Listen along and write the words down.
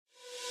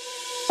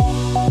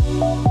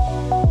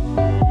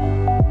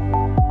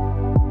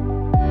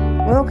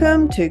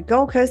Welcome to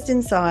Gold Coast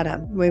Insider,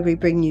 where we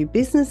bring you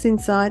business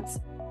insights,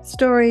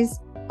 stories,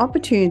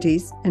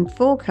 opportunities and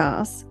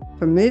forecasts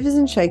from movers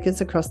and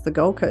shakers across the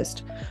Gold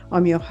Coast.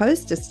 I'm your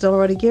host,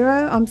 Estella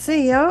Rodiguero. I'm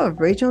CEO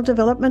of Regional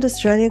Development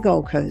Australia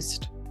Gold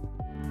Coast.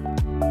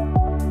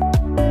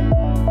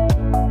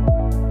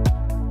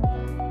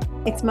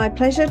 It's my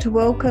pleasure to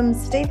welcome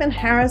Stephen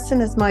Harrison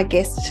as my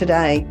guest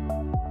today.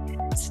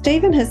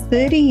 Stephen has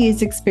 30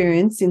 years'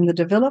 experience in the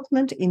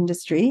development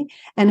industry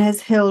and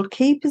has held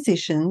key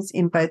positions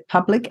in both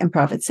public and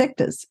private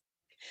sectors.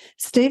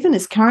 Stephen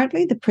is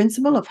currently the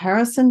principal of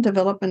Harrison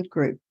Development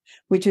Group,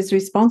 which is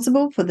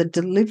responsible for the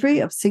delivery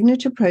of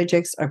signature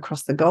projects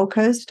across the Gold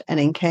Coast and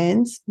in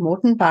Cairns,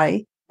 Moreton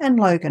Bay and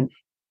Logan.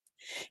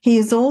 He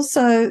is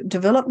also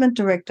Development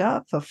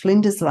Director for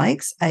Flinders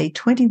Lakes, a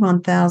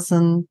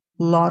 21,000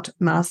 lot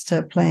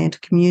master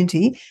planned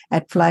community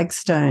at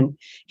Flagstone.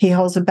 He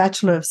holds a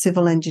Bachelor of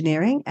Civil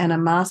Engineering and a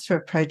Master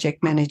of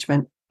Project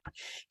Management.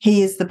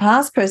 He is the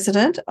past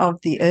president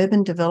of the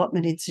Urban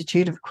Development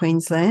Institute of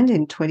Queensland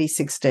in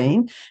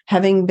 2016,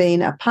 having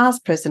been a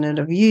past president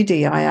of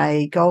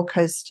UDIA Gold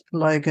Coast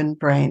Logan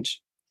branch.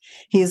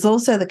 He is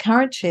also the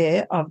current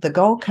chair of the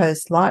Gold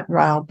Coast Light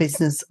Rail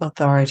Business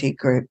Authority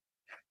Group.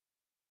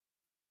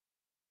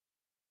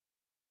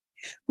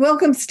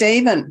 Welcome,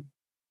 Stephen.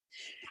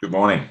 Good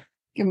morning.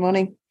 Good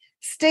morning.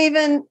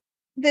 Stephen,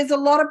 there's a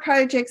lot of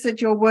projects that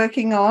you're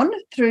working on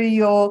through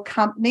your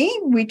company,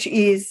 which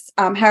is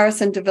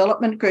Harrison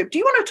Development Group. Do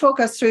you want to talk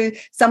us through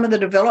some of the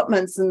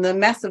developments and the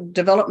massive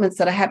developments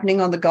that are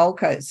happening on the Gold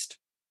Coast?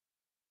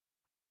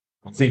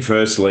 I think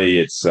firstly,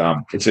 it's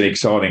an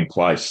exciting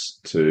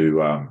place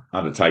to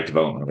undertake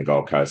development on the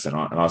Gold Coast. And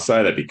I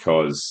say that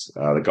because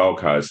the Gold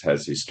Coast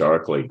has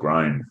historically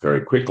grown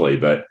very quickly,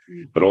 but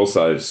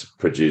also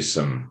produced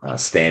some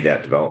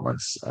standout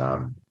developments,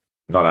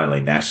 not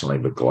only nationally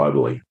but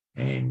globally,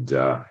 and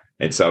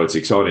so it's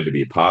exciting to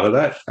be a part of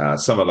that.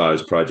 Some of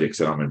those projects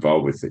that I'm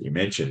involved with that you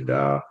mentioned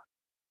are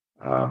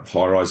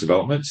high-rise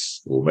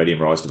developments or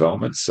medium-rise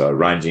developments, so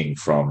ranging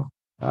from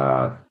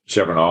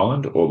Chevron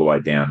Island all the way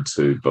down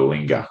to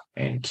Balinga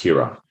and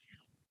Kira,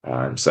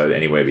 so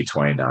anywhere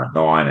between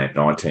 9 and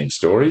 19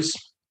 stories,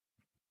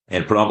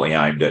 and predominantly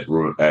aimed at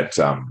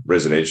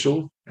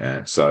residential,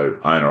 so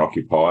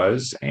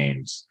owner-occupiers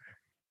and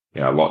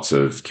lots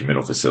of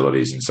communal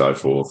facilities and so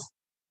forth.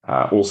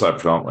 Also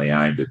predominantly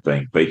aimed at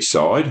being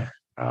beachside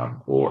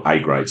or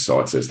A-grade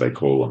sites, as they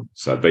call them.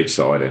 So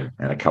beachside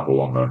and a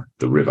couple on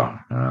the river,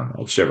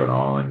 at Chevron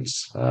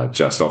Islands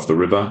just off the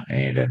river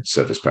and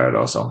Surfers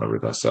Paradise on the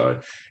river.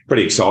 So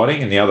pretty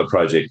exciting. And the other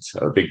project,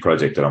 a big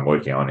project that I'm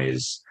working on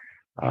is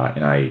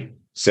in a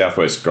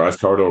southwest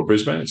growth corridor of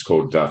Brisbane. It's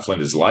called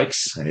Flinders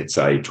Lakes, and it's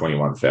a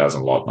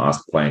 21,000 lot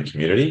master plan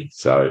community.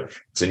 So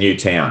it's a new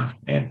town,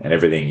 and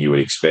everything you would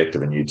expect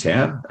of a new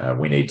town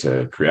we need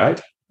to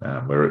create.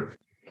 We're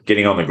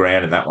getting on the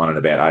ground in that one in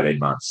about 18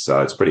 months.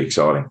 So it's pretty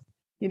exciting.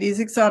 It is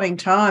exciting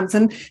times.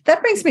 And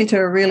that brings me to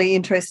a really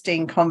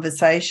interesting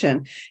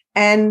conversation.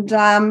 And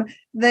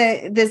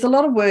there's a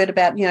lot of word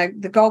about,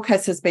 the Gold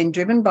Coast has been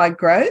driven by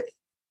growth,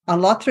 a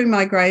lot through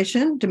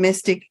migration,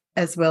 domestic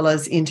as well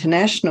as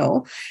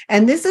international.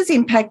 And this has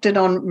impacted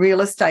on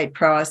real estate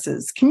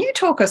prices. Can you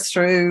talk us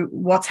through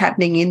what's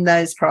happening in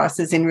those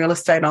prices in real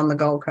estate on the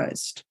Gold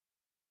Coast?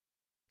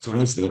 So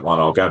that's the one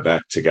I'll go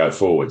back to go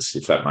forwards,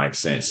 if that makes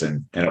sense,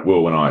 and it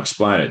will when I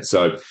explain it.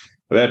 So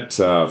about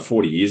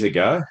 40 years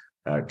ago,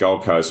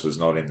 Gold Coast was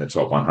not in the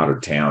top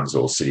 100 towns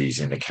or cities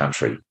in the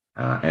country,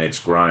 and it's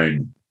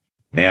grown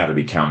now to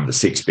become the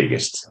sixth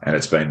biggest, and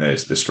it's been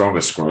the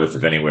strongest growth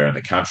of anywhere in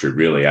the country,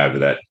 really, over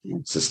that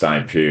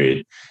sustained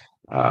period.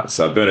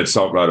 So Bernard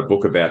Salt wrote a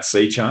book about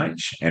sea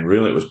change, and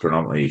really it was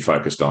predominantly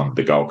focused on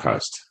the Gold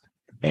Coast.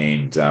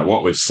 And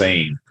what we've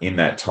seen in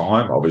that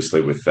time,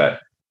 obviously with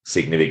that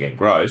significant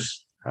growth,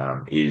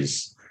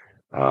 is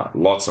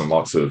lots and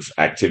lots of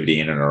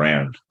activity in and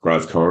around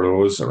growth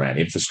corridors, around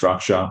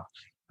infrastructure,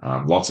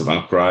 lots of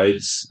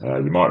upgrades.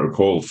 You might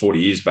recall 40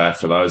 years back,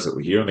 for those that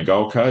were here on the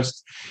Gold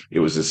Coast, it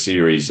was a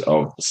series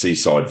of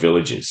seaside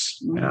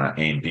villages,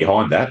 and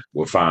behind that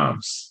were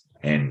farms.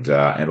 And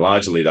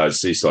largely those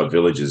seaside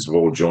villages have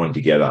all joined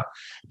together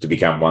to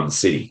become one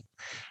city,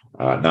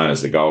 known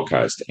as the Gold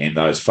Coast. And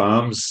those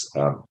farms,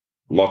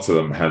 lots of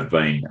them have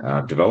been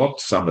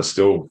developed. Some are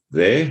still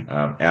there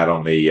out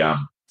on the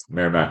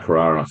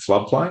Merrimack-Carrara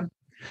floodplain,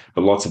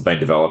 but lots have been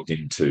developed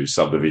into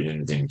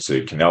subdivisions,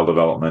 into canal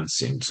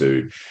developments,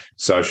 into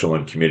social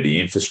and community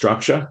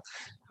infrastructure,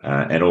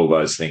 and all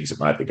those things that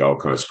make the Gold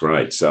Coast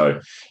great. So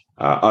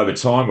over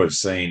time, we've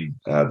seen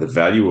the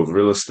value of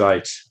real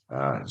estate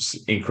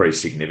increase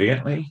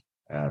significantly.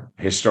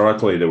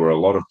 Historically, there were a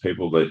lot of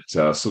people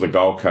that saw the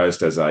Gold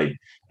Coast as a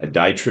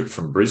day trip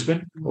from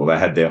Brisbane, or they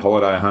had their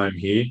holiday home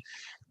here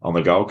on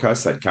the Gold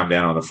Coast. They'd come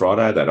down on the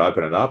Friday, they'd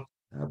open it up,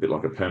 a bit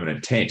like a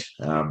permanent tent,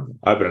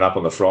 open it up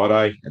on the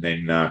Friday and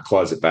then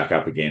close it back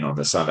up again on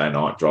the Sunday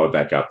night, drive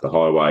back up the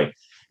highway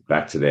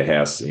back to their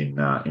house in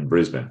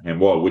Brisbane. And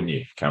why wouldn't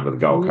you come to the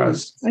Gold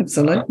Coast?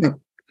 Absolutely.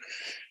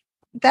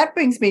 that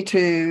brings me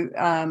to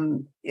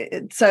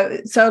so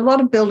a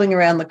lot of building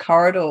around the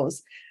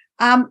corridors.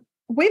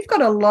 We've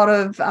got a lot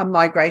of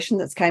migration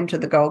that's came to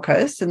the Gold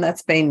Coast, and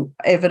that's been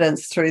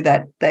evidenced through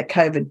that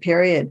COVID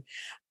period.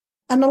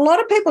 And a lot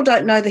of people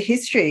don't know the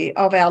history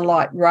of our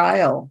light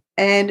rail,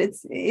 and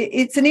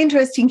it's an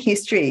interesting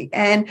history.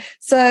 And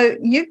so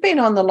you've been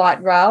on the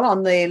light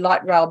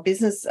rail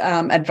business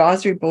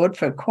advisory board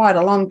for quite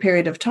a long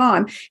period of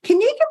time. Can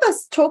you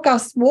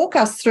walk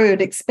us through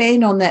and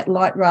expand on that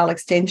light rail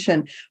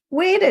extension?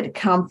 Where did it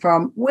come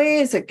from?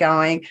 Where's it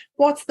going?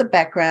 What's the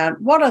background?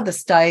 What are the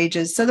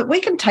stages, so that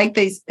we can take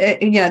these,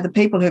 the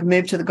people who've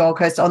moved to the Gold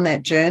Coast on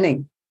that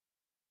journey?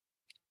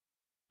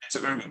 It's a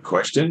very good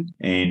question.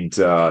 And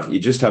you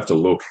just have to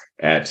look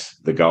at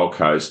the Gold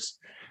Coast.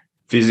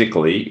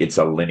 Physically, it's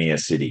a linear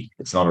city.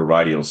 It's not a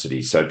radial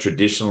city. So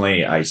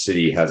traditionally, a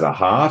city has a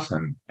heart,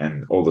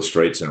 and all the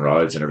streets and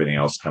roads and everything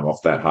else come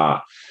off that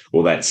heart,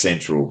 or that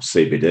central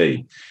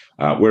CBD.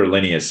 We're a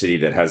linear city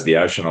that has the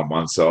ocean on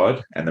one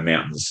side and the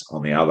mountains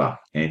on the other.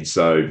 And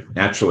so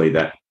naturally,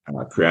 that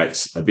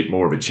creates a bit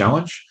more of a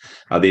challenge.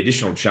 The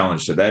additional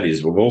challenge to that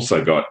is we've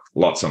also got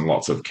lots and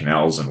lots of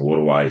canals and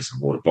waterways and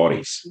water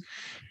bodies.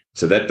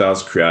 So that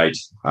does create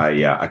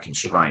a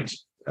constraint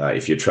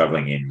if you're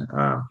travelling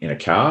in a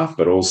car,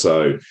 but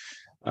also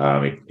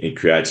it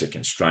creates a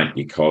constraint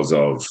because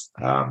of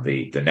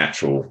the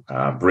natural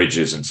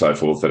bridges and so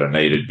forth that are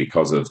needed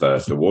because of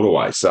the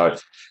waterway. So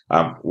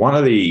one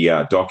of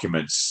the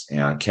documents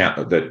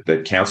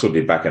that Council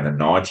did back in the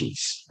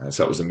 90s,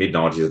 so it was the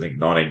mid-90s, I think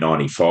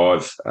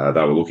 1995,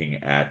 they were looking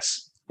at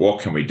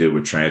what can we do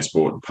with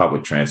transport, and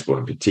public transport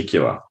in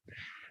particular.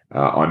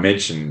 I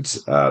mentioned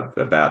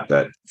about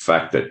that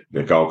fact that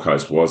the Gold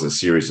Coast was a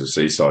series of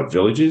seaside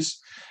villages,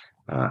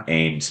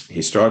 and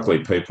historically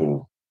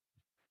people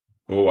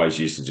always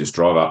used to just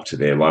drive up to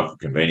their local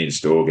convenience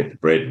store, get the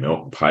bread,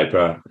 milk and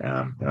paper,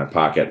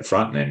 park out the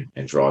front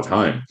and drive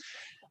home.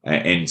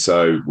 And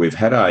so we've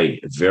had a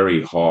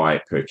very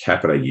high per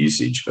capita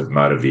usage of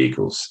motor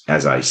vehicles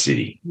as a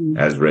city,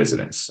 as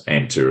residents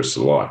and tourists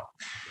alike.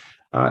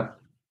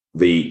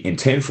 The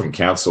intent from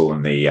Council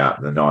in the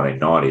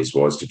 1990s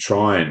was to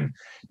try and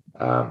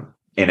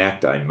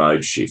enact a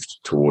mode shift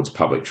towards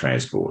public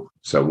transport.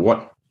 So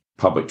what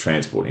public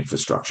transport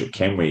infrastructure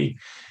can we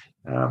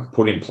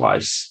put in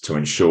place to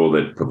ensure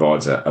that it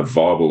provides a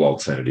viable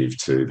alternative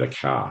to the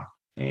car?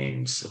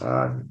 And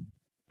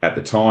at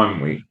the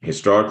time, we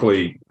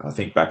historically, I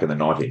think back in the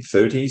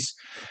 1930s,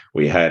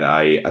 we had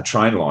a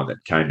train line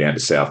that came down to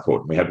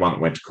Southport. We had one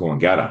that went to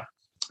Coolangatta.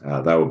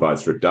 They were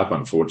both ripped up,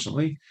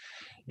 unfortunately.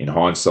 In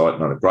hindsight,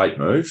 not a great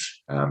move,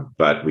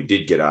 but we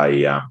did get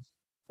a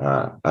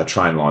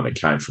train line that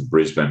came from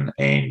Brisbane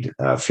and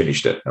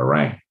finished at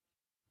Nerang.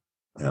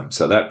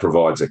 So that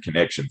provides a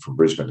connection from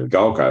Brisbane to the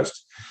Gold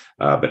Coast,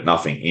 but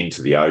nothing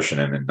into the ocean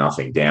and then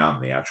nothing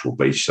down the actual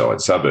beachside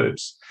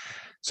suburbs.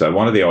 So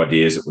one of the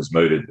ideas that was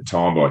mooted at the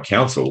time by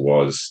Council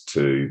was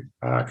to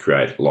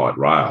create light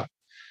rail.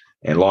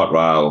 And light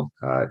rail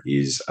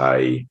is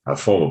a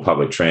form of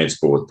public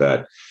transport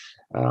that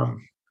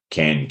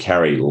can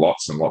carry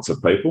lots and lots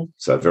of people,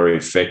 so very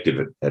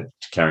effective at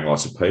carrying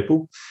lots of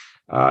people.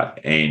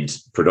 And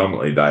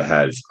predominantly they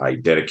have a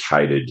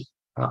dedicated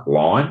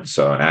line,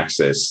 so an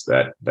access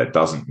that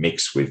doesn't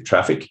mix with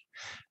traffic.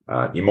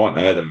 You might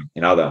know them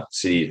in other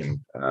cities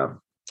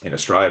in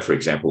Australia, for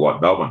example,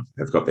 like Melbourne,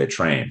 they've got their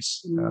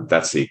trams.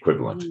 That's the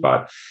equivalent.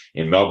 But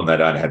in Melbourne, they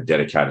don't have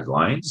dedicated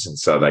lanes, and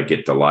so they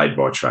get delayed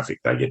by traffic.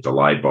 They get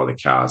delayed by the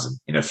cars, and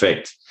in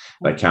effect,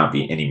 they can't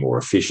be any more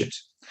efficient.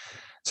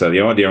 So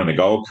the idea on the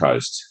Gold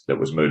Coast that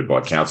was mooted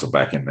by Council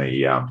back in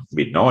the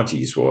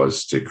mid-90s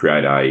was to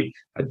create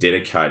a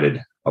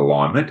dedicated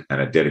alignment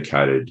and a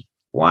dedicated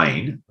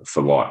lane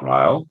for light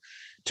rail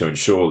to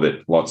ensure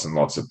that lots and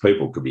lots of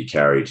people could be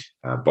carried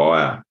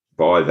by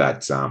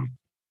that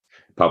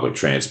public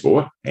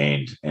transport,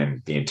 and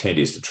the intent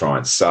is to try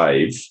and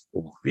save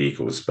all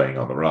vehicles being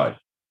on the road.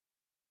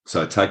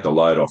 So take the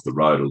load off the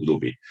road a little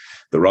bit.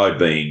 The road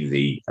being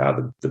the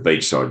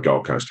beachside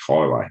Gold Coast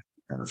Highway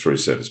through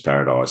Surfers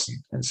Paradise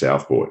and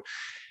Southport.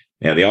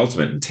 Now, the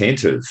ultimate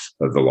intent of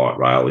the light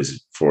rail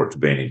is for it to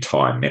be an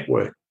entire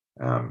network.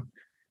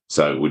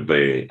 So it would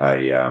be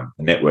a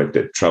network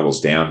that travels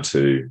down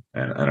to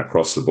and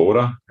across the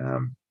border,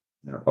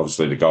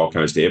 obviously the Gold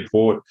Coast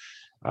Airport,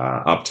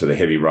 up to the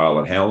heavy rail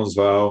at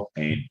Helensvale,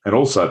 and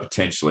also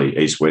potentially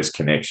east-west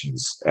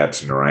connections out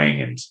to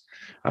Nerang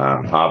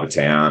and Harbour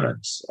Town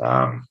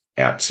and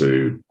out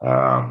to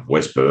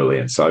West Burleigh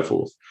and so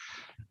forth.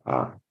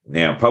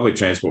 Now, public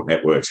transport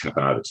networks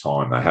happen over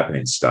time. They happen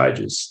in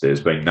stages. There's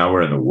been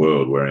nowhere in the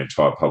world where an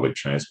entire public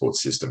transport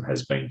system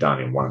has been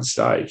done in one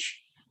stage.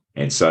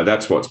 And so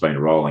that's what's been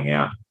rolling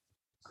out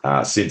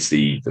since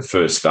the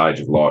first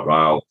stage of light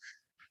rail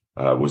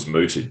was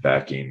mooted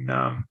back in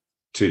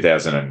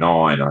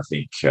 2009, I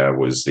think,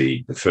 was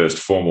the first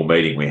formal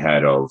meeting we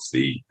had of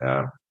the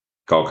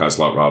Gold Coast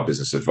Light Rail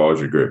Business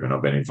Advisory Group. And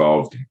I've been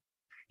involved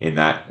in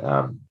that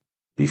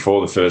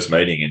before the first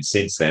meeting and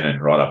since then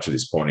and right up to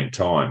this point in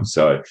time.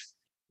 So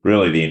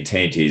really the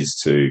intent is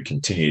to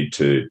continue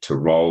to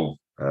roll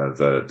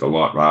the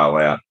light rail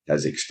out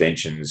as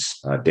extensions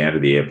down to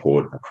the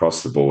airport,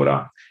 across the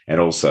border, and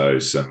also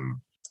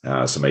some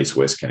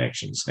east-west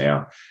connections.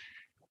 Now,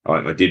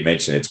 I did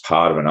mention it's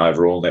part of an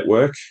overall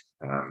network.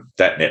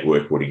 That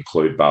network would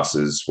include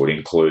buses, would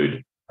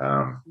include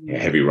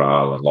heavy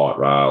rail and light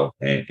rail,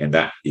 and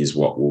that is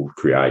what will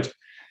create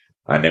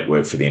a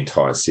network for the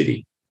entire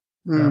city.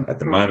 At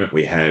the moment,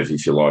 we have,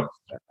 if you like,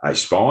 a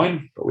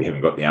spine, but we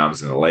haven't got the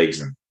arms and the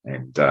legs and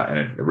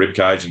the rib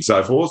cage and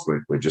so forth.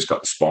 We've just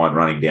got the spine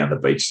running down the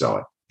beach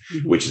side,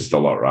 which is the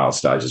light rail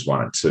stages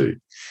 1 and 2.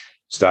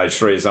 Stage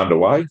 3 is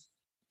underway.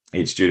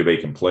 It's due to be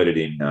completed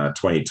in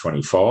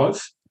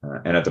 2025,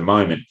 and at the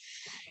moment,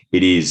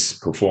 it is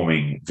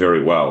performing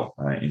very well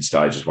in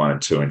stages 1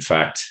 and 2. In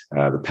fact,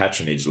 the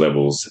patronage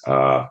levels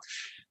are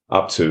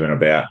up to and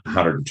about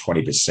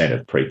 120%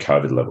 of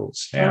pre-COVID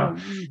levels. Now,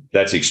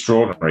 that's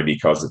extraordinary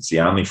because it's the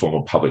only form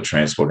of public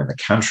transport in the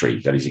country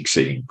that is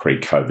exceeding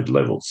pre-COVID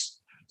levels.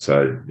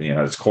 So,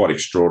 it's quite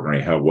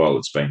extraordinary how well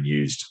it's been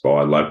used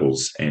by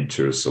locals and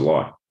tourists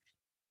alike.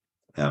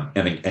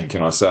 And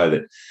can I say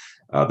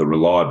that the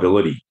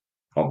reliability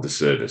of the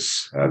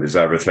service, there's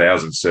over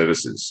 1,000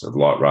 services of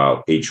light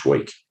rail each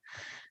week.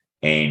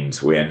 And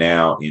we are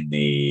now in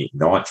the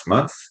 9th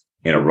month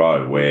in a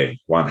row where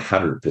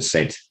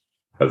 100%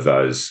 of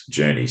those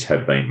journeys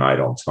have been made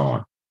on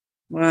time.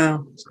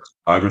 Wow.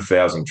 Over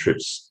 1,000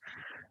 trips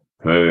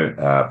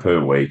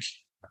per week,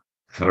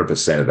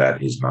 100% of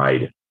that is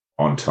made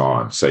on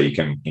time. So you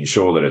can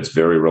ensure that it's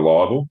very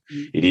reliable.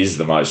 It is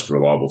the most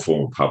reliable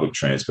form of public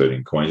transport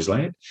in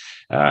Queensland.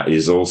 It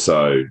is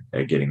also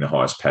getting the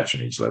highest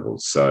patronage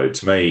levels. So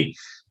to me,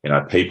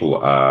 people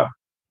are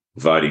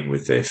voting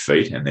with their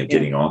feet and they're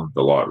getting on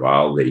the light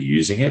rail. They're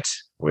using it.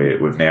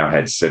 We've now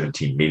had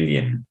 70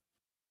 million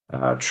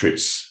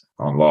trips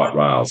on light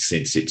rail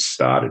since it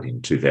started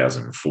in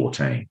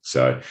 2014.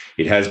 So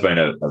it has been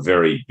a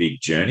very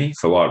big journey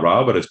for light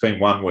rail, but it's been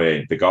one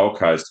where the Gold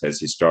Coast has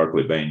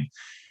historically been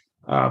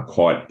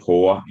quite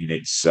poor in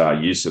its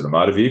use of the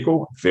motor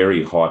vehicle,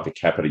 very high per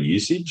capita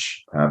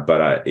usage,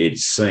 but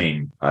it's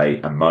seen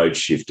a mode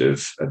shift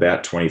of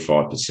about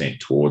 25%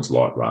 towards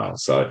light rail.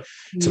 So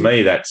to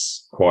me,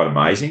 that's quite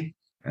amazing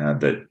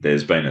that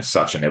there's been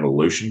such an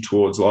evolution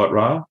towards light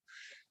rail.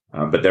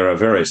 But there are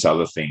various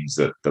other things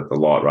that the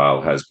light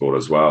rail has brought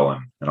as well,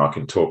 and I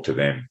can talk to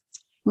them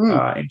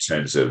in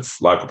terms of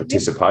local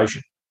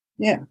participation.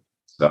 Yeah.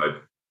 So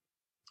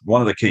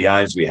one of the key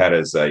aims we had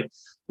as a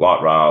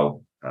light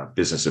rail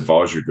business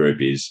advisory group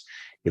is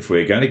if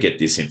we're going to get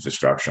this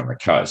infrastructure on the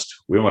coast,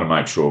 we want to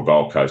make sure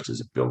Gold Coasters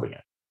are building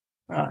it.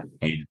 Right.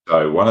 And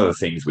so one of the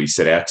things we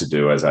set out to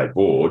do as a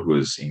board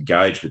was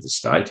engage with the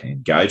state,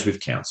 engage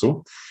with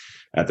council.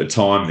 At the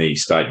time, the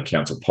state and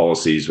council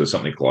policies were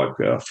something like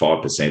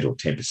 5% or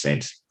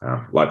 10%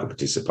 local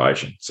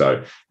participation.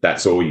 So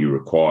that's all you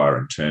require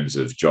in terms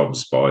of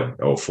jobs by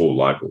or for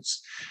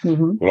locals.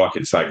 What I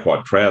can say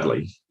quite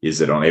proudly is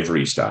that on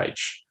every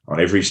stage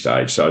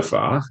so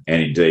far,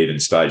 and indeed in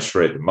stage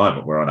 3 at the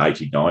moment, we're on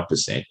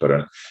 89%, but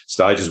on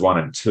stages 1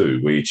 and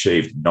 2, we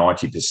achieved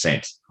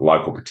 90%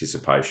 local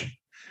participation,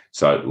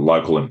 so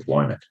local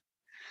employment.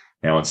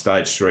 Now, on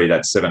stage 3,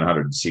 that's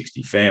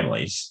 760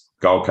 families,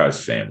 Gold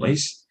Coast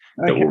families,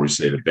 that will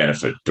receive a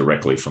benefit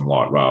directly from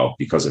light rail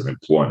because of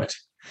employment.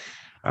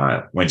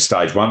 When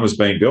stage 1 was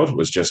being built, it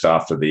was just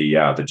after the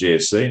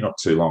GFC, not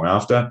too long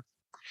after,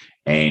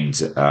 and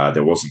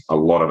there wasn't a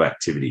lot of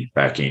activity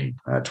back in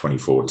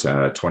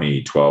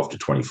 2012 to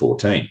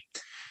 2014.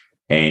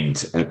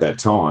 And at that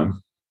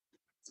time,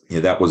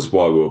 that was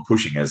why we were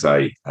pushing as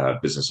a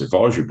business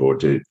advisory board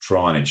to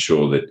try and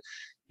ensure that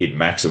it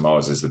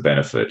maximises the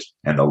benefit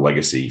and the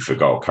legacy for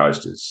Gold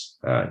Coasters.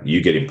 You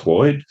get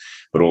employed,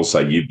 but also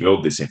you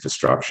build this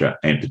infrastructure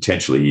and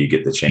potentially you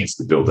get the chance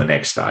to build the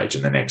next stage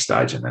and the next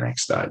stage and the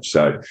next stage.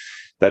 So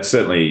that's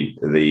certainly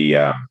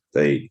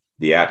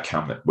the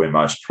outcome that we're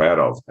most proud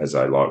of as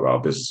a light rail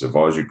business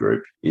advisory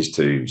group, is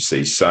to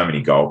see so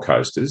many Gold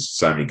Coasters,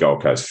 so many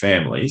Gold Coast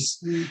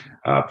families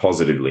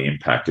positively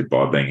impacted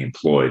by being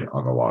employed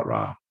on the light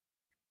rail.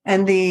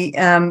 And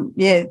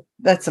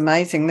that's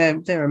amazing.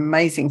 They're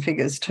amazing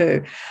figures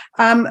too.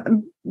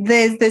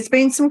 There's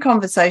been some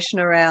conversation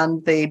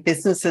around the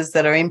businesses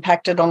that are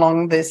impacted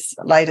along this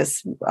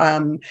latest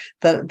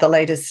the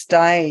latest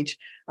stage.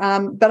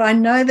 But I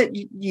know that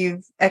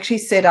you've actually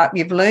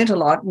you've learned a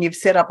lot, and you've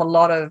set up a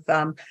lot of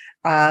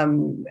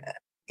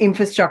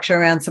infrastructure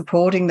around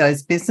supporting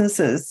those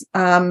businesses.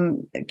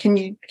 Can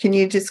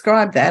you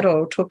describe that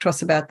or talk to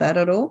us about that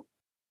at all?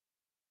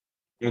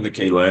 One of the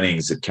key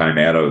learnings that came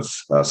out of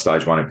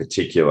stage 1 in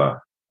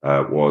particular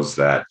was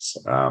that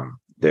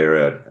there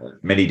are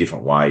many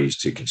different ways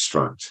to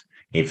construct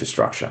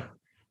infrastructure.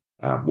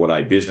 What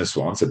a business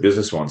wants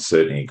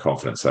certainty and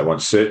confidence. They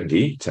want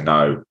certainty to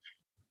know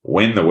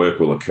when the work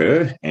will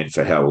occur and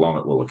for how long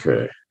it will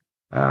occur,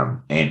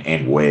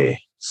 and where.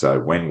 So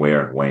when,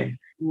 where, and when.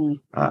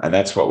 And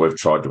that's what we've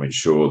tried to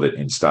ensure, that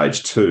in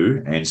stage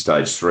 2 and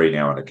stage 3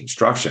 now under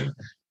construction,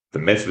 the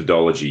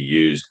methodology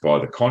used by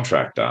the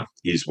contractor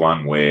is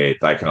one where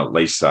they can at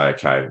least say,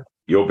 okay,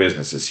 your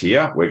business is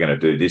here. We're going to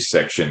do this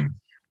section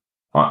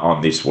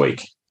on this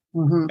week.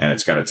 Mm-hmm. And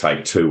it's going to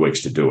take 2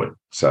 weeks to do it.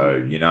 So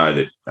you know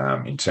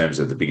that in terms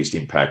of the biggest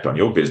impact on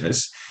your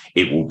business,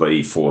 it will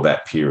be for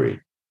that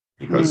period,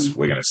 because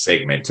we're going to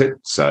segment it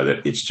so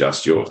that it's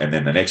just and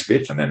then the next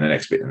bit, and then the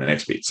next bit, and the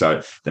next bit.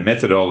 So the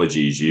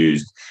methodology is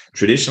used.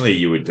 Traditionally,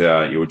 you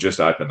would just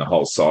open the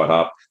whole site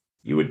up.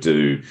 You would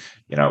do,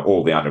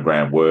 all the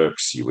underground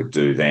works. You would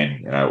do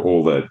then,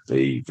 all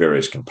the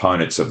various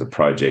components of the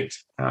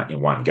project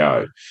in one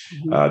go.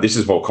 Mm-hmm. This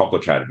is more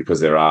complicated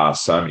because there are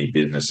so many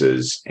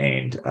businesses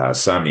and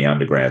so many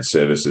underground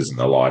services and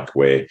the like,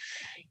 where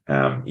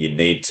you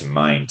need to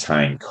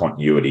maintain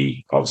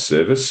continuity of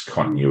service,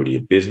 continuity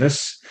of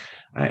business.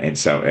 And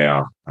so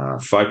our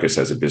focus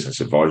as a business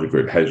advisory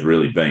group has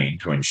really been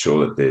to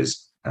ensure that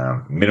there's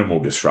minimal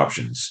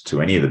disruptions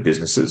to any of the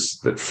businesses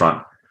that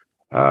front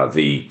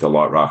the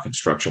light rail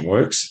construction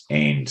works,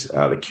 and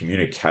the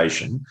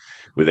communication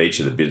with each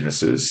of the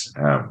businesses.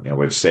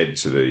 We've said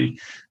to the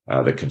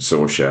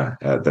consortia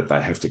that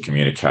they have to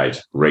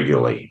communicate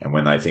regularly, and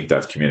when they think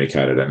they've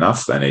communicated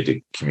enough, they need to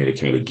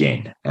communicate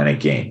again and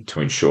again to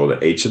ensure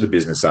that each of the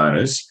business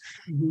owners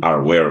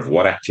are aware of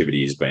what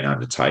activity is being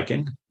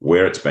undertaken,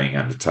 where it's being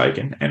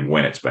undertaken, and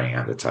when it's being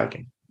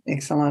undertaken.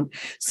 Excellent.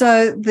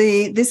 So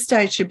this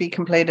stage should be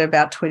completed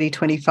about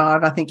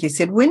 2025, I think you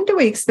said. When do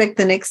we expect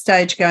the next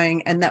stage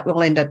going? And that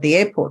will end at the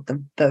airport,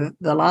 the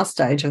last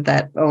stage of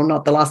that, or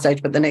not the last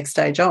stage, but the next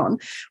stage on.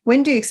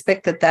 When do you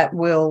expect that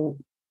will,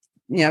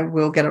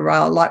 we'll get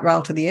a light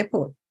rail to the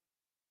airport?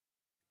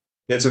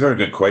 That's a very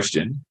good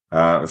question.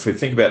 If we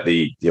think about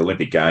the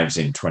Olympic Games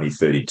in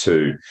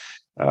 2032,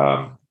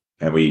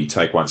 and we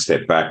take one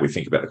step back, we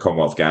think about the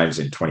Commonwealth Games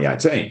in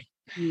 2018.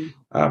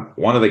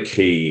 One of the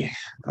key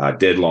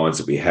deadlines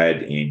that we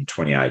had in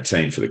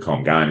 2018 for the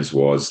Com Games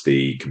was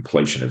the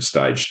completion of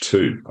stage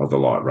 2 of the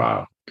light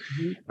rail.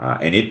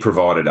 And it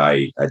provided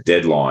a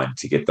deadline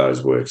to get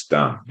those works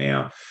done.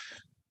 Now,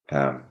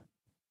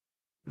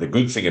 the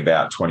good thing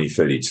about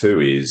 2032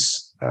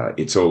 is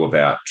it's all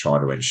about trying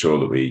to ensure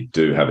that we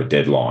do have a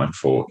deadline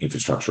for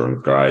infrastructure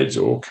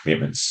upgrades or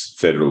commitments,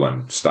 federal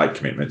and state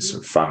commitments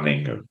of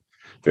funding of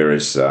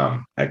various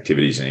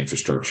activities and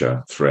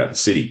infrastructure throughout the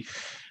city.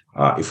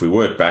 If we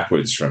work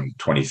backwards from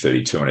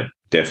 2032, and it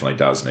definitely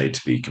does need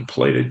to be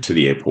completed to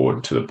the airport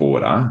and to the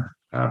border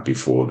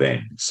before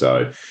then.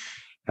 So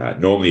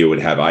normally you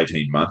would have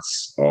 18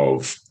 months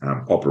of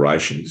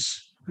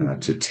operations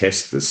to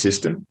test the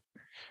system.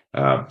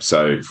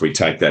 So if we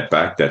take that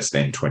back, that's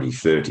then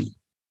 2030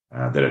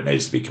 that it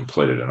needs to be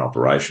completed and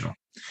operational.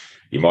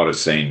 You might have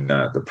seen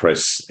the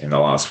press in the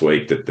last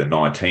week that the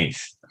 19th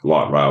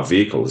light rail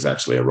vehicle has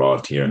actually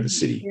arrived here in the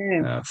city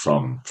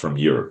from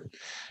Europe.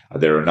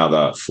 There are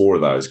another 4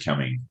 of those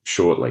coming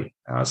shortly.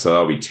 So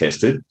they'll be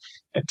tested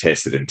and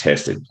tested and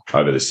tested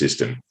over the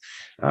system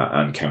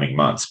in coming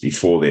months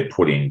before they're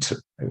put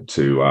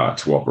into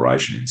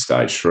operation in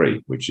stage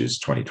 3, which is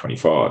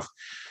 2025.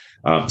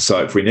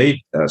 So if we need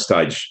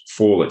stage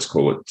 4, let's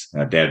call it,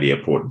 down to the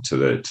airport and to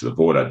the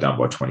border done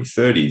by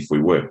 2030, if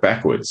we work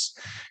backwards,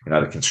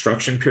 the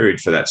construction period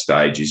for that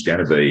stage is going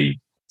to be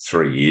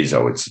 3 years, I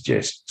would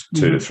suggest,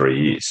 2 to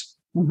 3 years.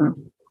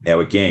 Now,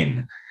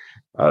 again,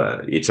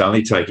 it's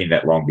only taking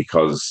that long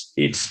because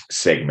it's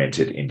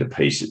segmented into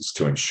pieces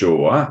to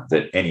ensure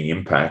that any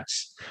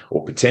impacts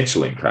or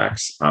potential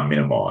impacts are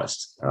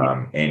minimised.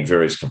 And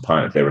various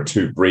components, there are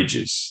 2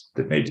 bridges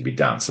that need to be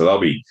done. So they'll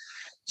be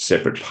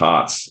separate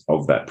parts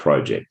of that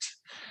project.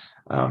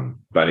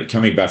 But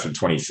coming back from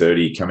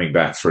 2030, coming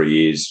back 3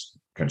 years,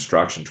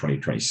 construction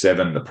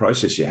 2027, the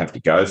process you have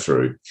to go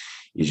through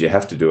is you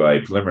have to do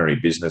a preliminary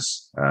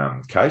business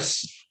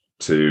case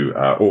to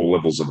all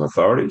levels of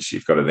authorities.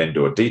 You've got to then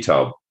do a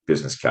detailed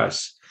business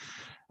case.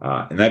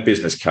 And that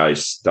business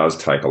case does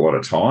take a lot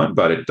of time,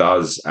 but it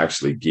does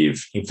actually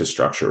give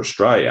Infrastructure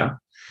Australia,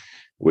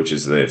 which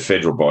is the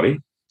federal body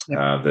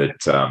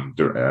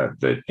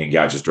that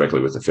engages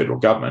directly with the federal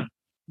government,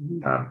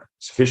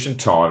 sufficient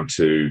time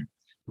to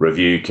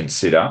review,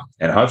 consider,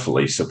 and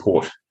hopefully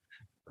support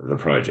the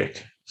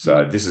project.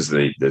 So this is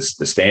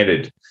the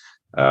standard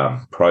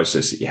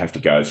process that you have to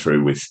go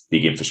through with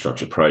big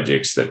infrastructure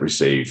projects that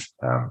receive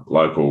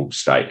local,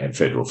 state and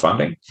federal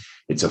funding.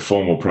 It's a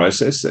formal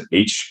process that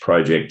each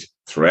project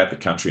throughout the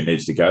country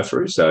needs to go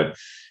through. So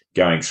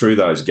going through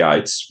those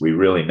gates, we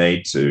really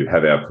need to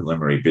have our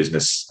preliminary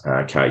business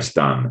case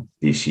done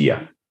this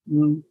year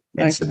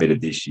and submitted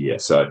this year.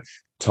 So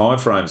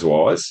timeframes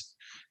wise,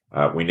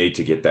 we need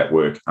to get that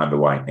work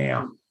underway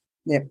now.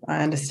 Yep,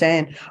 I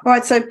understand. All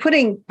right, so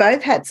putting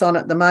both hats on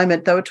at the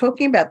moment, they were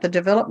talking about the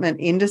development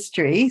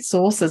industry.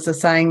 Sources are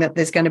saying that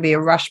there's going to be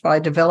a rush by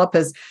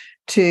developers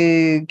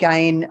to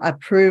gain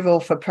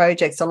approval for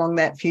projects along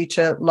that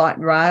future light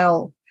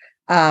rail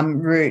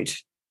route.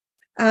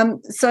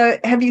 So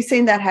have you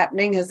seen that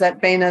happening? Has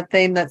that been a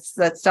theme that's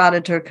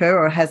started to occur,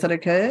 or has it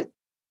occurred?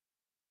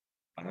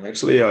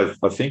 Actually,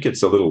 I think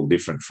it's a little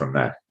different from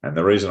that. And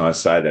the reason I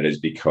say that is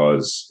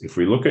because if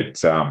we look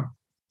at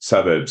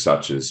suburbs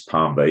such as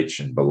Palm Beach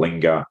and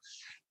Balinga,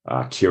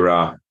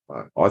 Kirra,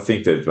 I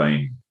think they've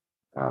been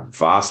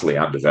vastly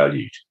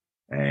undervalued.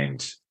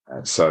 And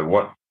so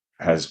what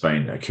has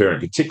been occurring,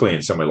 particularly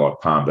in somewhere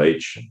like Palm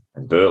Beach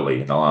and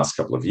Burleigh in the last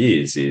couple of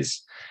years,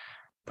 is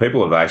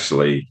people have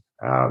actually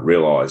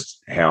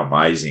realised how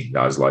amazing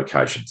those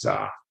locations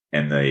are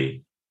and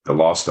the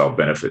lifestyle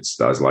benefits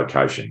those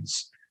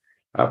locations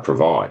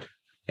provide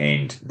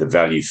and the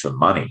value for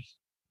money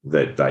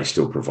that they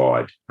still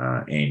provide.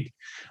 And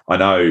I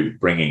know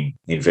bringing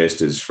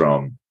investors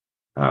from,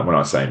 when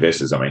I say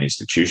investors, I mean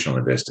institutional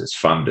investors,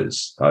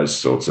 funders, those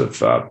sorts of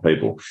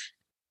people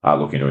are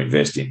looking to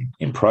invest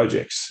in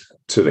projects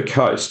to the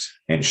coast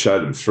and show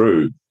them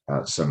through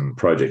some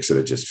projects that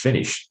are just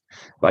finished.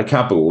 They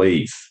can't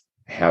believe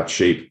how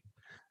cheap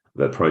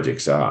the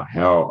projects are,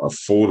 how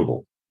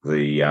affordable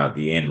the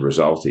end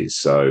result is.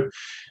 So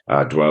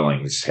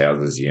dwellings,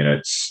 houses,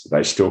 units,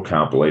 they still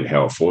can't believe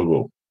how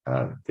affordable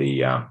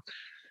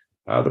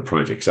the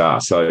projects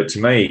are. So to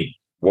me,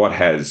 what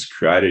has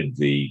created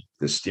the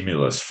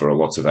stimulus for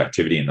lots of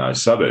activity in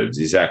those suburbs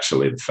is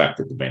actually the fact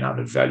that they've been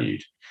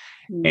undervalued.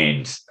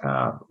 And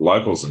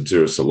locals and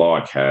tourists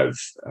alike have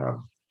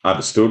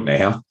understood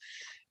now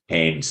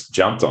and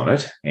jumped on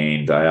it,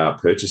 and they are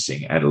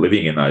purchasing and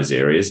living in those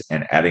areas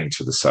and adding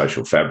to the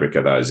social fabric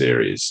of those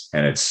areas.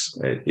 And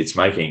it's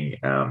making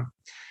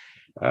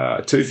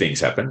two things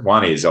happen.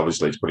 One is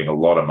obviously it's putting a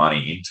lot of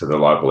money into the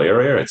local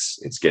area.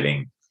 It's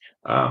getting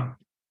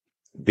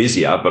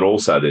busier, but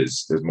also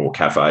there's more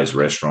cafes,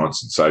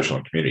 restaurants, and social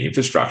and community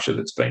infrastructure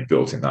that's been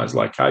built in those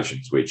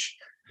locations, which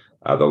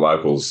the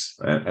locals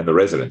and the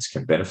residents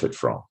can benefit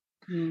from.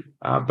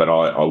 But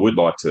I would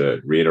like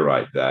to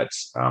reiterate that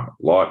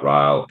light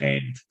rail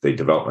and the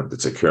development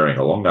that's occurring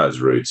along those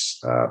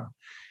routes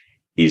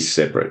is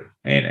separate.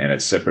 And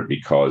it's separate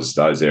because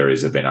those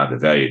areas have been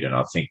undervalued. And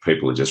I think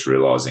people are just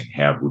realising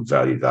how good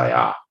value they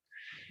are.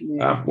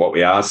 Yeah. What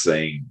we are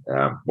seeing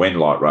when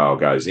light rail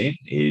goes in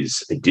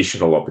is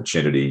additional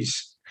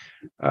opportunities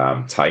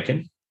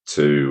taken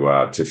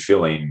to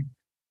fill in.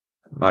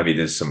 Maybe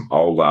there's some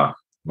older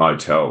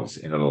motels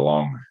in and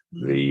along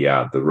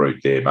the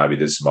route there. Maybe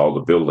there's some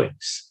older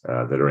buildings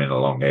that are in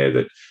along there,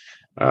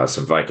 that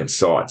some vacant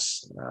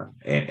sites,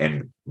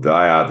 and they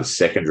are the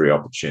secondary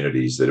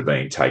opportunities that are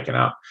being taken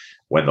up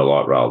when the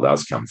light rail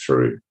does come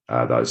through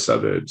those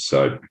suburbs.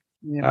 So,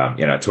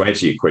 to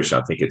answer your question,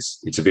 I think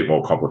it's a bit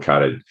more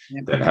complicated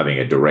than having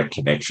a direct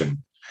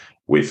connection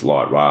with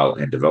light rail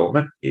and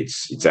development.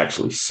 It's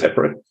actually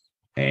separate,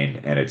 and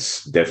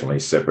it's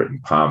definitely separate in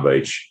Palm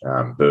Beach,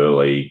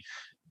 Burleigh,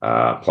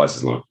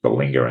 places like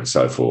Balinga and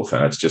so forth,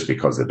 and it's just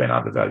because they've been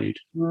undervalued.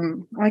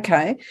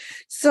 Okay.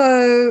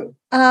 So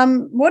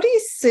what do you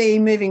see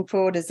moving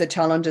forward as the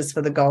challenges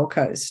for the Gold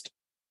Coast?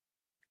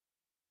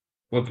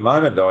 Well, at the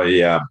moment,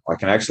 I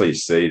can actually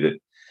see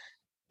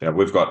that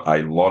we've got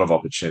a lot of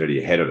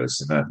opportunity ahead of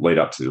us in the lead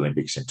up to the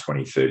Olympics in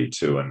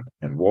 2032,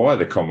 and why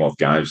the Commonwealth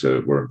Games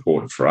were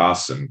important for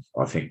us, and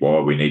I think why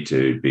we need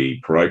to be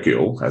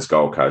parochial as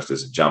Gold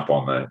Coasters and jump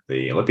on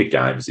the Olympic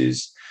Games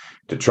is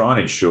to try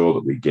and ensure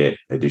that we get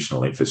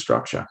additional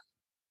infrastructure.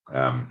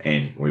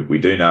 And we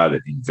do know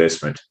that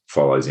investment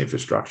follows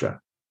infrastructure.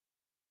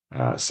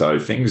 So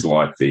things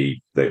like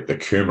the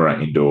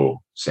Coomera Indoor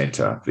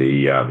Centre,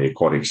 the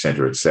Aquatic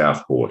Centre at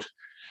Southport,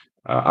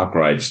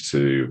 upgrades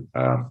to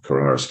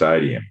Carrara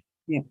Stadium,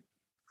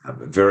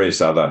 various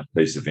other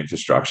pieces of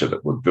infrastructure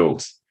that were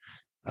built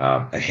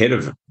ahead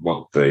of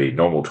what the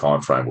normal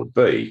timeframe would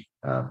be.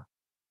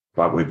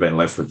 But we've been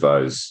left with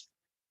those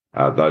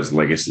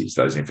legacies,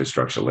 those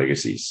infrastructure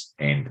legacies.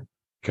 And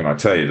can I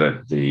tell you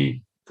that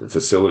the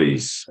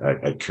facilities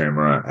at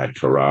Coomera, at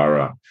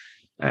Carrara,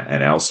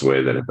 and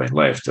elsewhere that have been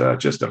left are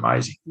just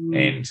amazing.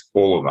 And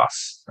all of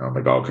us on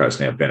the Gold Coast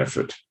now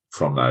benefit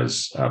from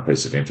those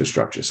pieces of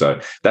infrastructure. So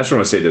that's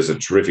when I see there's a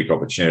terrific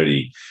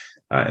opportunity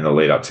in the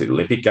lead up to the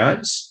Olympic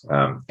Games,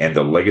 and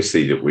the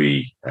legacy that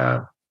we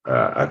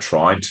are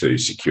trying to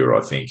secure,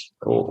 I think,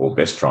 or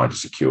best trying to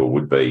secure,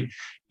 would be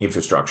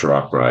infrastructure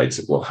upgrades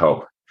that will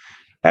help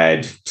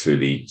add to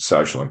the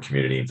social and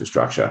community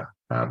infrastructure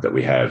that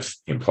we have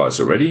in place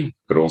already,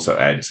 but also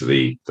add to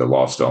the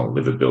lifestyle and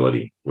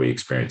livability we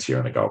experience here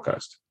on the Gold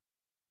Coast.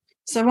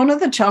 So one of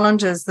the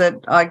challenges that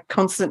I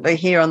constantly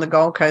hear on the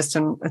Gold Coast,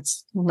 and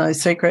it's no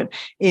secret,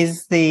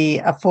 is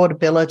the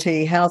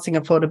affordability, housing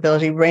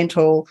affordability,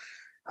 rental.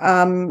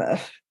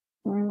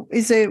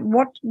 Is there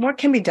what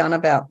can be done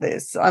about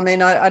this? I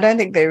mean, I don't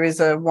think there is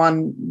a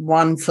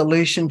one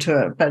solution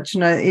to it, but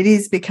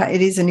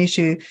it is an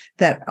issue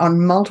that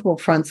on multiple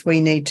fronts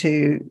we need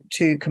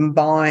to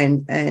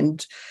combine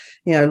and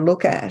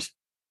look at.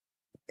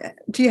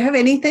 Do you have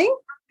anything?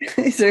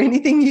 Is there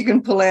anything you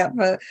can pull out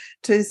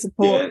to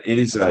support?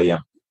 Yeah,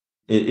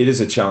 it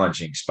is a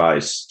challenging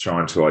space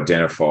trying to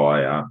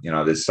identify.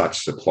 There's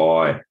such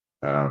supply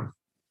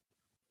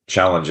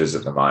challenges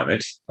at the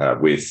moment.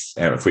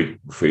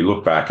 If we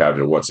look back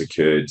over what's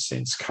occurred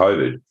since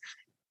COVID,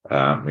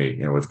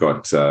 we've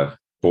got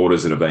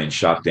borders that have been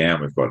shut down.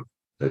 We've got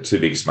the two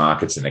biggest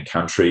markets in the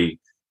country.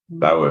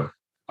 They were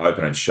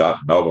open and shut.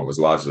 Melbourne was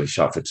largely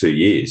shut for 2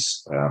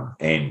 years,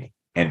 and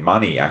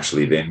money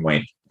actually then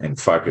went and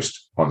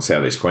focused on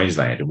Southeast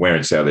Queensland. And where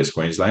in Southeast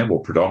Queensland? Well,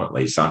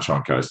 predominantly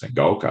Sunshine Coast and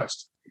Gold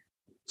Coast.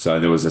 So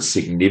there was a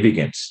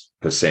significant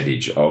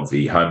percentage of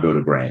the home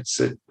builder grants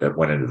that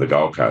went into the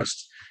Gold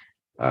Coast.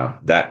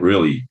 That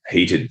really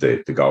heated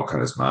the Gold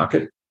Coast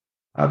market.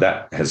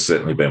 That has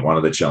certainly been one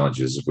of the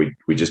challenges.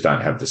 We just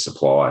don't have the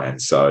supply.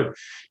 And so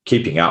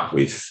keeping up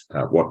with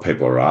what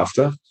people are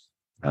after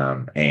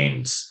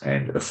and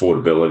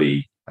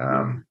affordability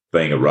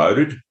being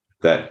eroded,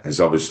 that has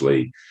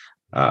obviously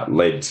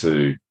led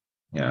to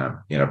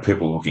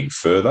people looking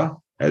further,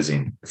 as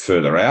in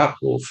further out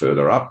or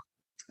further up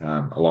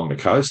along the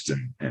coast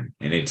and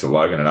into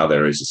Logan and other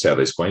areas of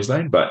Southeast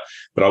Queensland. But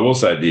I will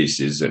say this,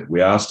 is that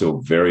we are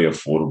still very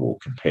affordable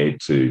compared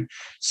to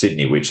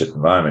Sydney, which at the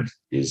moment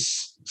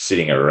is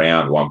sitting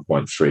around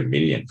 1.3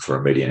 million for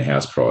a median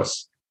house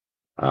price.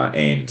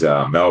 And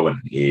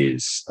Melbourne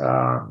is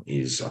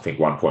I think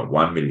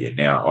 1.1 million.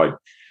 Now,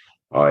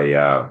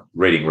 I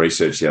reading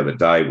research the other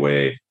day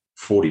where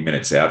 40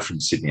 minutes out from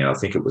Sydney, and I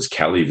think it was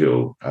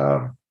Kellyville,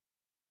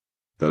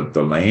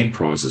 the land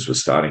prices were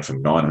starting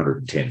from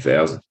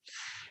 910,000,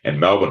 and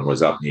Melbourne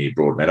was up near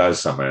Broadmeadows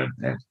somewhere,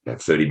 and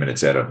 30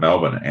 minutes out of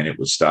Melbourne, and it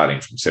was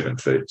starting from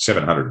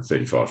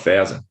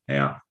 735,000.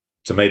 Now,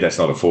 to me, that's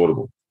not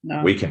affordable.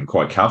 No. We can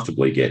quite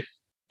comfortably get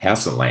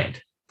house and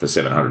land for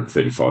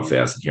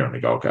 735,000 here on the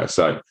Gold Coast.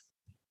 So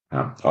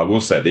I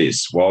will say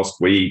this: whilst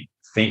we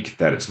think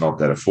that it's not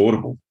that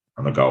affordable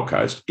on the Gold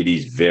Coast, it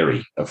is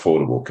very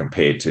affordable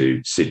compared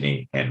to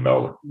Sydney and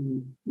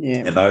Melbourne.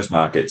 Yeah. And those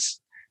markets,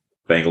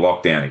 being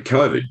locked down in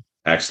COVID,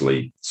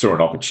 actually saw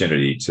an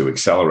opportunity to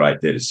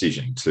accelerate their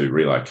decision to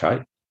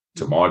relocate,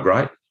 to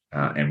migrate.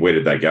 And where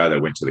did they go? They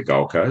went to the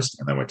Gold Coast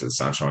and they went to the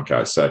Sunshine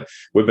Coast. So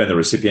we've been the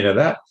recipient of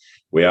that.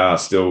 We are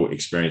still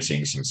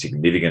experiencing some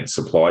significant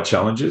supply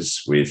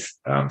challenges with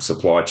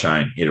supply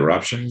chain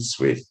interruptions,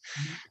 with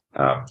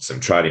some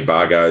trade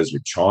embargoes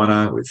with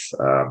China, with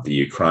the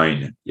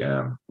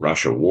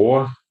Ukraine-Russia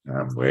war,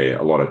 where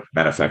a lot of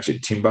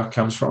manufactured timber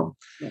comes from.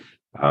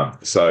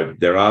 So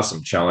there are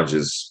some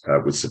challenges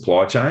with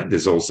supply chain.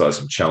 There's also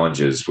some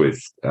challenges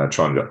with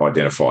trying to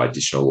identify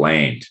additional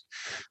land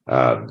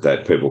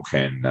that people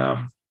can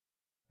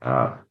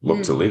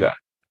look to live at.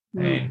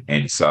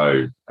 And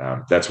so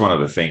that's one of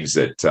the things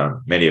that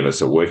many of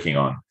us are working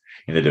on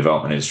in the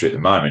development industry at the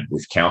moment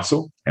with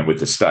council and with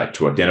the state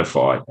to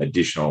identify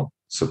additional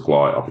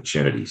supply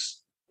opportunities.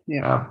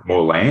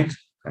 More land,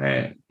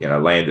 land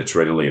that's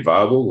readily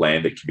available,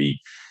 land that can be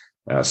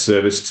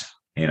serviced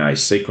in a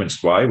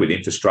sequenced way with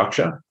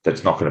infrastructure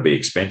that's not going to be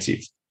expensive,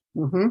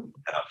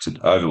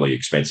 overly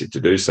expensive to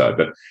do so.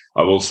 But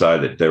I will say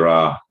that there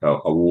are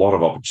a lot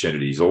of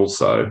opportunities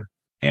also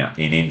in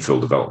infill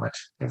development,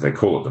 as they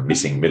call it, the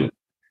missing middle.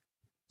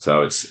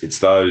 So it's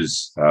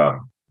those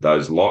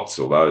lots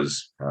or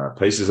those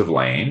pieces of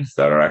land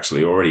that are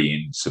actually already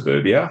in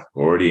suburbia,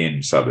 already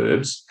in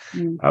suburbs,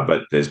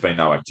 but there's been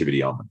no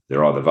activity on them.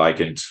 They're either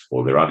vacant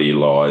or they're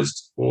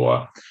underutilised,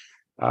 or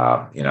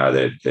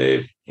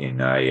they're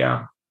in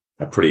a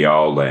pretty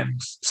old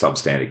and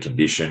substandard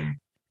condition.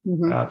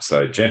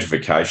 So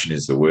gentrification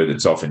is the word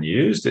that's often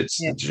used. It's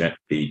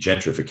the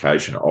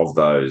gentrification of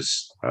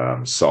those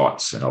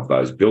sites and of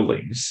those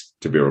buildings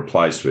to be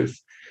replaced with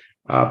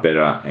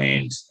better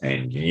and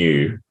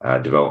new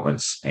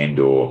developments and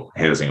or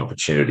housing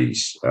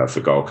opportunities for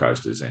Gold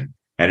Coasters. And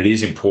it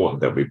is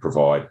important that we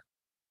provide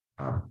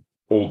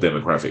all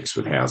demographics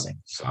with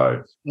housing.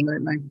 So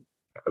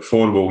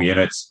affordable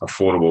units,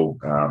 affordable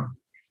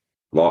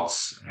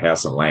lots,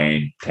 house and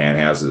land,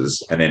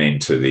 townhouses, and then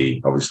into the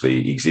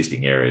obviously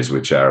existing areas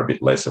which are a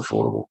bit less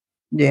affordable.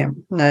 Yeah,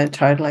 no,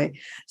 totally.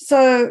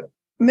 So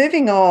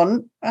moving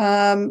on,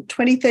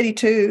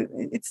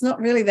 2032, it's not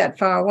really that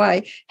far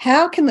away.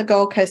 How can the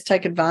Gold Coast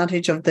take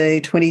advantage of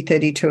the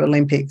 2032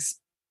 Olympics?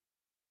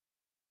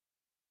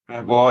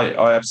 Well,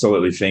 I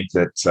absolutely think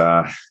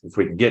that if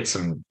we can get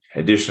some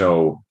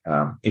additional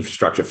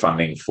infrastructure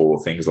funding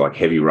for things like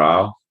heavy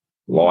rail,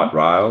 light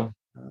rail,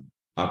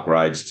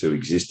 upgrades to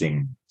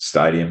existing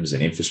stadiums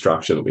and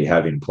infrastructure that we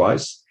have in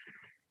place,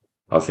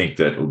 I think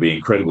that it will be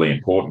incredibly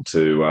important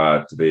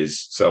to be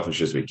as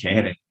selfish as we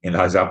can in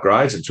those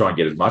upgrades and try and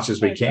get as much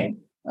as we can.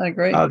 I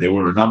agree. There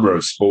were a number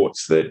of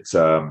sports that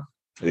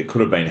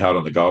could have been held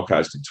on the Gold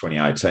Coast in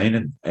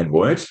 2018 and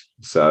weren't.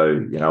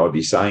 So, I'd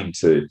be saying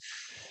to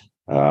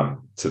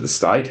the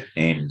state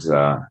and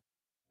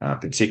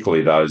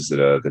particularly those that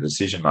are the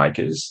decision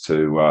makers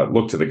to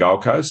look to the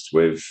Gold Coast.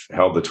 We've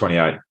held the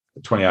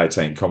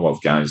 2018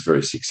 Commonwealth Games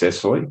very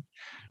successfully.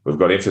 We've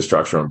got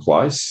infrastructure in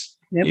place.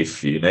 Yep.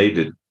 If you need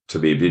it to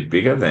be a bit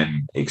bigger,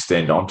 then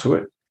extend onto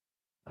it.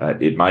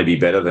 It may be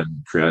better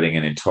than creating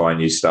an entire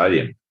new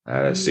stadium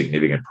at a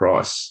significant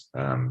price.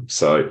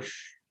 So,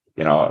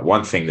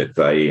 one thing that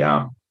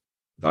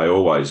they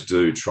always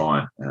do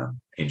try and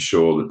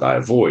ensure that they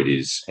avoid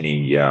is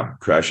any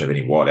creation of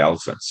any white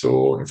elephants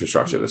or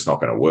infrastructure that's not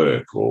going to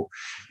work, or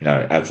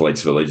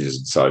athletes' villages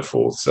and so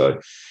forth. So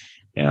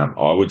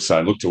I would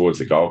say look towards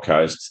the Gold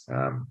Coast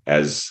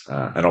as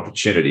an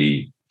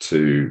opportunity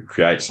to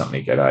create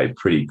something at a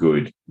pretty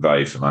good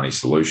value for money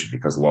solution,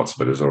 because lots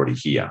of it is already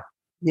here.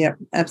 Yep,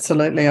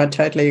 absolutely. I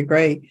totally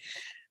agree.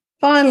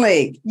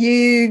 Finally,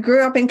 you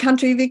grew up in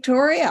country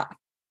Victoria.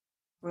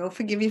 We'll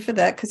forgive you for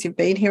that because you've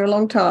been here a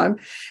long time.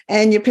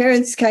 And your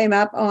parents came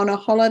up for a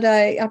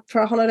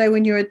holiday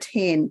when you were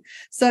 10.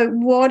 So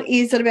what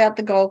is it about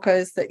the Gold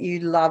Coast that you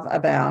love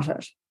about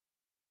it?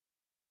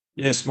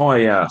 Yes,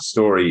 my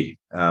story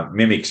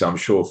mimics, I'm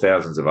sure,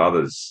 thousands of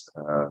others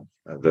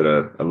that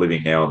are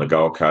living now on the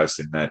Gold Coast,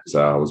 in that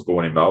I was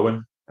born in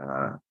Melbourne.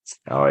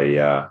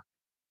 I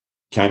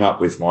came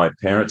up with my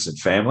parents and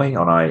family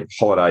on a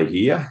holiday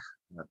here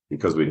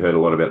because we'd heard a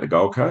lot about the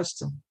Gold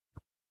Coast.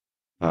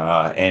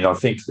 And I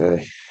think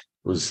it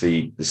was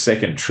the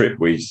second trip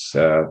we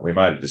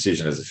made a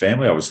decision as a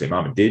family. Obviously,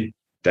 Mum and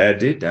Dad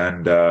did,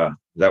 and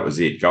that was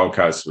it. Gold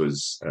Coast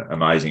was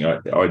amazing.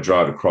 I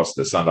drove across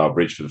the Sundial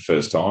Bridge for the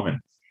first time and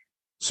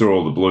saw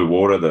all the blue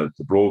water, the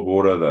broad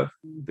water,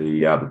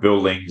 the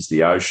buildings,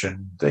 the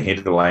ocean, the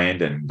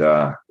hinterland, and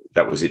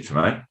that was it for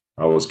me.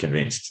 I was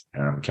convinced.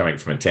 Coming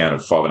from a town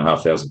of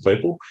 5,500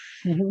 people,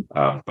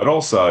 but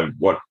also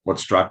what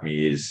struck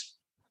me is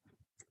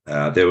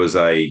there was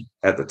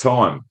at the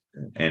time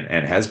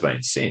and has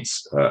been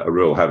since a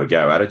real have a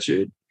go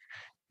attitude,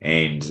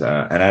 and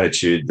an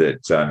attitude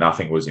that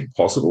nothing was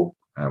impossible,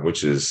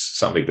 which is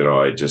something that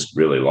I just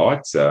really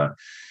liked.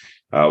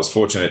 I was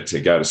fortunate to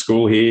go to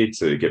school here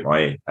to get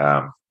my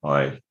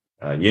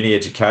uni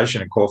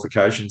education and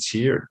qualifications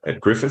here at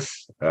Griffith.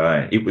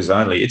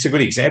 It's a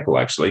good example,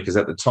 actually, because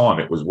at the time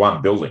it was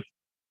one building.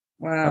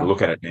 Wow. And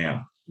look at it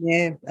now.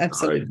 Yeah,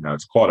 absolutely. So,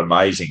 it's quite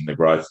amazing the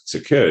growth that's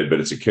occurred, but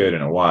it's occurred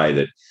in a way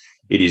that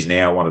it is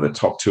now one of the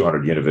top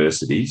 200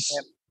 universities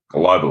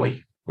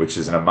globally, which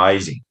is an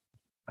amazing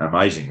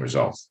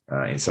result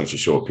in such a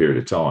short period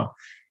of time.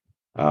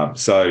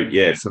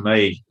 For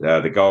me,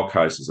 the Gold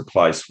Coast is a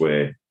place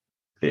where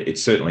it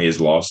certainly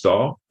is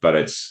lifestyle, but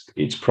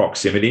it's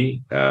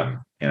proximity,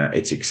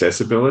 its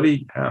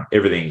accessibility.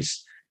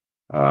 Everything's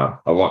a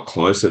lot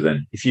closer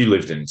than if you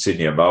lived in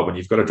Sydney or Melbourne.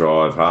 You've got to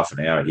drive half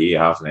an hour here,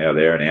 half an hour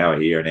there, an hour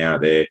here, an hour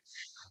there.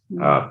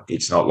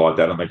 It's not like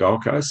that on the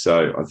Gold Coast.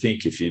 So I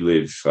think if you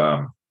live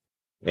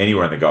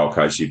anywhere in the Gold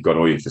Coast, you've got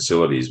all your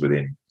facilities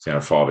within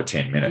 5 or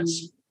 10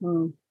 minutes.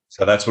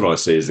 So that's what I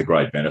see as the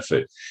great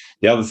benefit.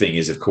 The other thing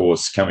is, of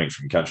course, coming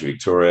from country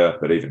Victoria,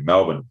 but even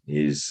Melbourne,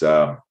 is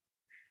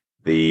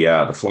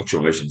the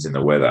fluctuations in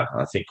the weather.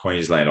 I think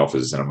Queensland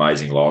offers an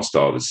amazing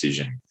lifestyle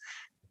decision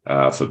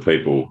for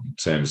people in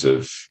terms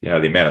of the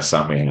amount of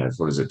sun we have.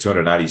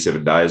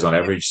 287 days on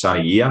average sun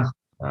a year.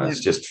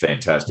 It's just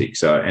fantastic.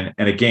 So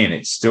and again,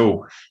 it's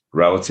still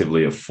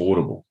relatively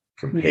affordable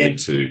compared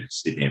to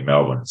Sydney and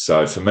Melbourne.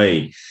 So for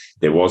me,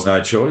 there was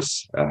no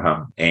choice,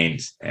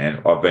 and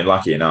I've been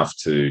lucky enough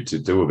to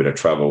do a bit of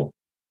travel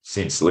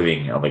since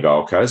living on the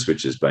Gold Coast,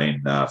 which has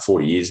been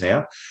 40 years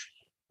now.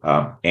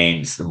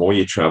 And the more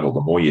you travel,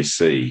 the more you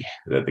see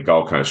that the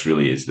Gold Coast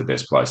really is the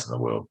best place in the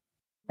world.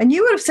 And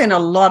you would have seen a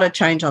lot of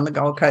change on the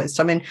Gold Coast.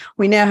 I mean,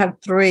 we now have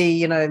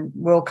 3,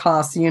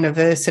 world-class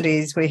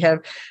universities. We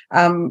have,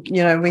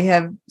 we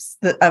have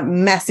a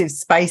massive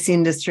space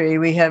industry.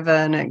 We have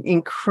an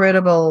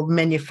incredible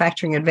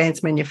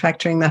advanced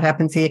manufacturing that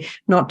happens here,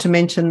 not to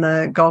mention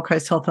the Gold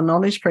Coast Health and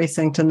Knowledge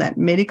Precinct and that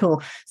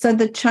medical. So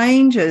the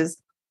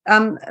changes,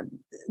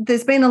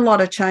 there's been a lot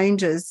of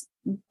changes,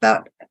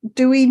 but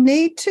do we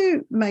need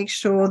to make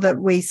sure that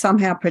we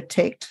somehow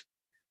protect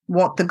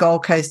what the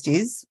Gold Coast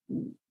is?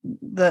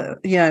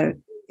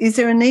 Is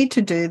there a need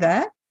to do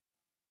that?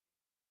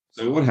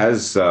 So what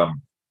has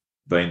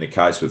been the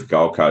case with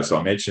Gold Coast,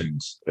 I mentioned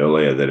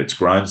earlier that it's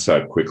grown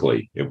so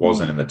quickly. It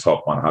wasn't in the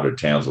top 100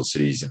 towns or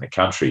cities in the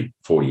country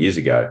 40 years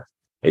ago.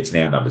 It's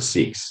now number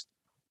 6.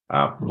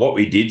 What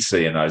we did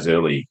see in those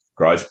early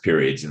growth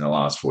periods in the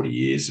last 40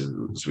 years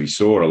is we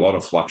saw a lot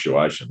of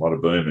fluctuation, a lot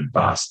of boom and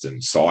bust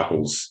and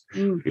cycles.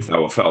 If they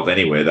were felt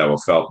anywhere, they were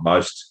felt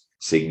most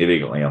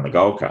significantly on the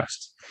Gold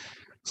Coast.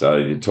 So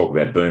you talk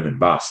about boom and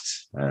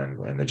bust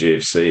and the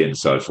GFC and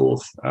so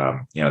forth.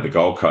 The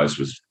Gold Coast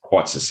was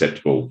quite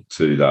susceptible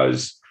to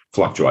those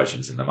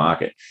fluctuations in the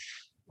market.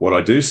 What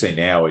I do see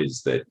now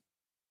is that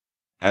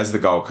as the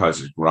Gold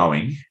Coast is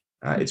growing,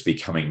 it's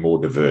becoming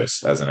more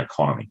diverse as an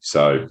economy.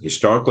 So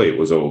historically, it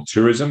was all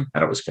tourism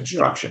and it was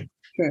construction.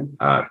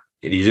 Yeah,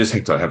 you just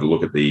have to have a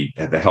look at the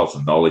Health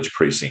and Knowledge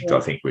Precinct, I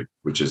think,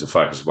 which is a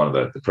focus of one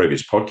of the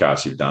previous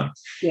podcasts you've done.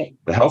 Yeah.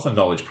 The Health and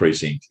Knowledge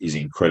Precinct is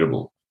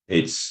incredible.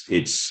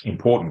 It's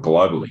important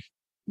globally.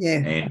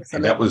 Yeah,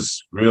 and that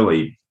was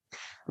really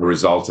a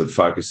result of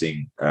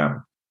focusing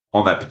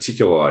on that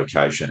particular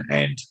location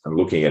and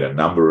looking at a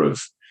number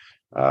of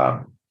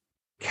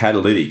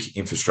catalytic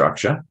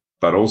infrastructure,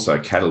 but also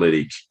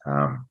catalytic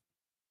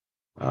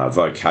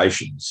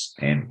vocations,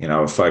 and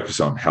a focus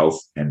on health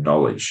and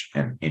knowledge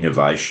and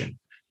innovation,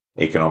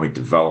 economic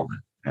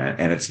development,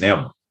 and it's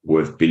now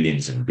worth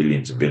billions and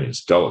billions and billions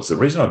of dollars. The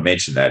reason I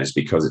mention that is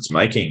because it's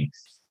making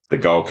the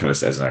Gold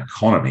Coast as an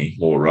economy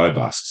more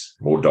robust,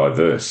 more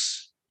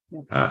diverse,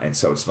 And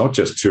so it's not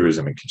just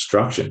tourism and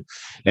construction.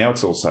 Now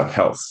it's also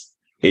health,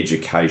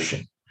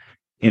 education,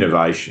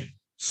 innovation,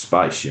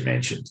 space, you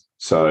mentioned.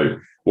 So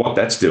what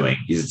that's doing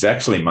is it's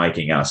actually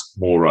making us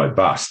more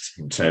robust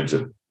in terms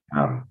of,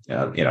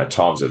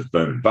 times of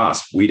boom and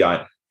bust. We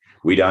don't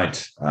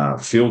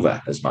feel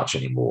that as much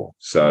anymore.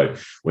 So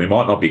we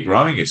might not be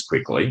growing as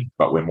quickly,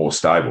 but we're more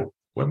stable.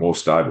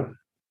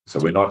 So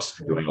we're not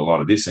doing a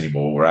lot of this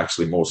anymore. We're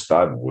actually more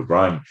stable. We're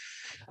growing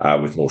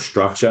with more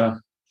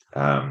structure,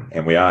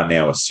 and we are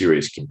now a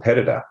serious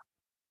competitor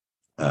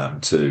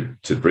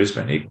to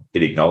Brisbane.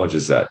 It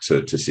acknowledges that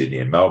to Sydney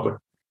and Melbourne.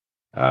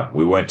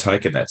 We weren't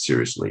taking that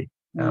seriously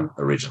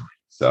originally.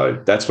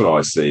 So that's what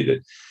I see,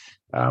 that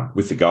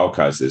with the Gold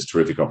Coast, there's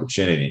terrific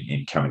opportunity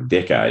in coming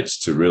decades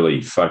to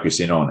really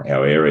focus in on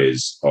our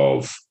areas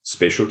of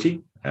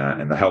specialty,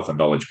 and the Health and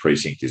Knowledge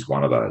Precinct is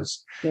one of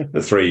those. Yeah.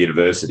 The 3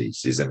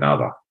 universities is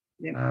another.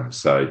 Yeah.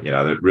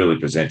 That really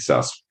presents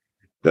us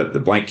the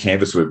blank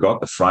canvas we've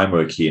got, the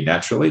framework here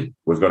naturally,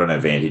 we've got an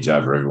advantage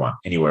over everyone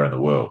anywhere in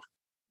the world.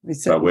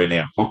 So we're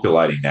now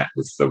populating that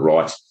with the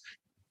right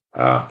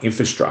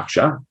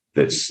infrastructure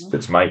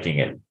that's making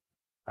it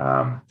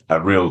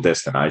a real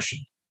destination.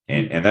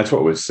 And that's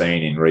what we've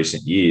seen in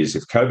recent years.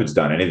 If COVID's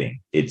done anything,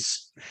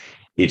 it's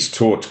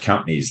taught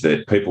companies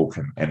that people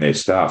can and their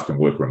staff can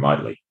work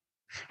remotely.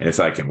 And if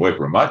they can work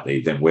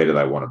remotely, then where do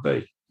they want to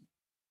be?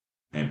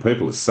 And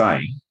people are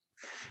saying,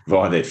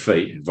 via their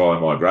feet, via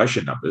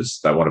migration numbers,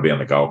 they want to be on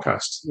the Gold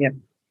Coast. Yep,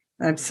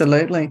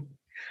 absolutely.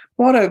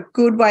 What a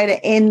good way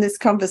to end this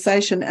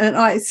conversation. And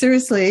I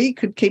seriously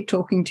could keep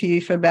talking to you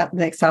for about the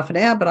next half an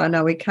hour, but I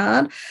know we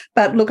can't.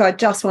 But look, I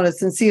just want to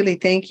sincerely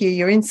thank you.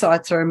 Your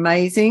insights are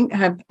amazing. I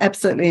have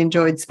absolutely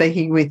enjoyed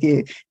speaking with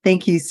you.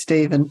 Thank you,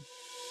 Stephen.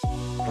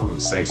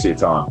 Thanks for your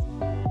time.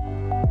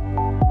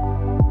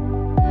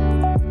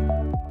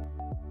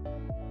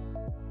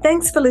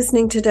 Thanks for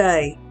listening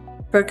today.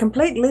 For a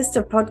complete list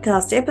of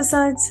podcast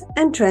episodes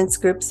and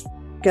transcripts,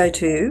 go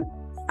to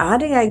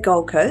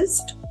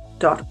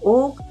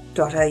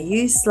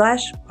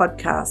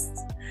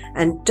rdagoldcoast.org.au/podcasts.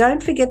 And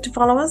don't forget to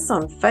follow us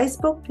on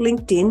Facebook,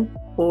 LinkedIn,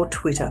 or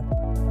Twitter.